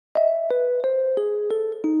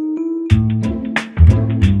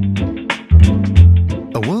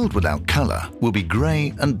food without color will be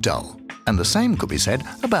grey and dull. And the same could be said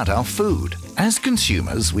about our food. As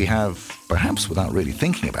consumers, we have, perhaps without really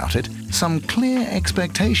thinking about it, some clear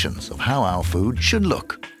expectations of how our food should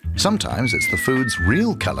look. Sometimes it's the food's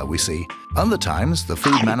real color we see. Other times, the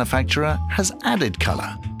food manufacturer has added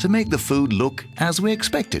color to make the food look as we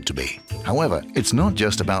expect it to be. However, it's not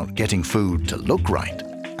just about getting food to look right.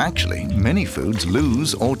 Actually, many foods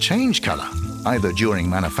lose or change color, either during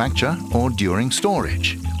manufacture or during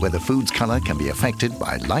storage, where the food's color can be affected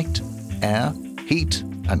by light, air, heat,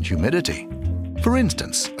 and humidity. For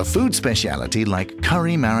instance, a food specialty like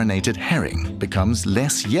curry marinated herring becomes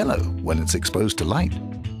less yellow when it's exposed to light.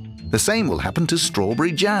 The same will happen to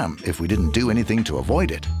strawberry jam if we didn't do anything to avoid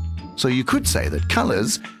it. So you could say that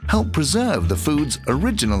colors help preserve the food's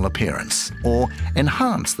original appearance or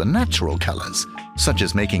enhance the natural colors, such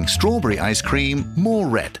as making strawberry ice cream more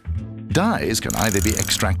red. Dyes can either be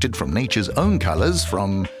extracted from nature's own colors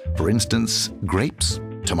from, for instance, grapes,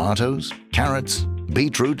 tomatoes, carrots,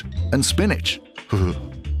 beetroot, and spinach.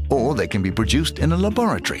 Or they can be produced in a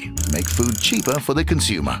laboratory to make food cheaper for the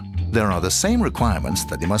consumer. There are the same requirements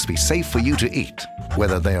that they must be safe for you to eat,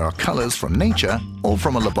 whether they are colors from nature or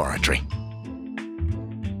from a laboratory.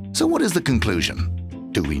 So what is the conclusion?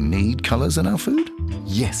 Do we need colors in our food?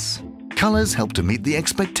 Yes. Colors help to meet the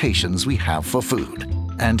expectations we have for food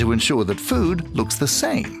and to ensure that food looks the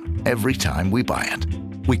same every time we buy it.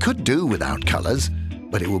 We could do without colors,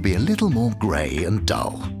 but it will be a little more gray and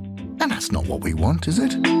dull. And that's not what we want, is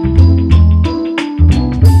it?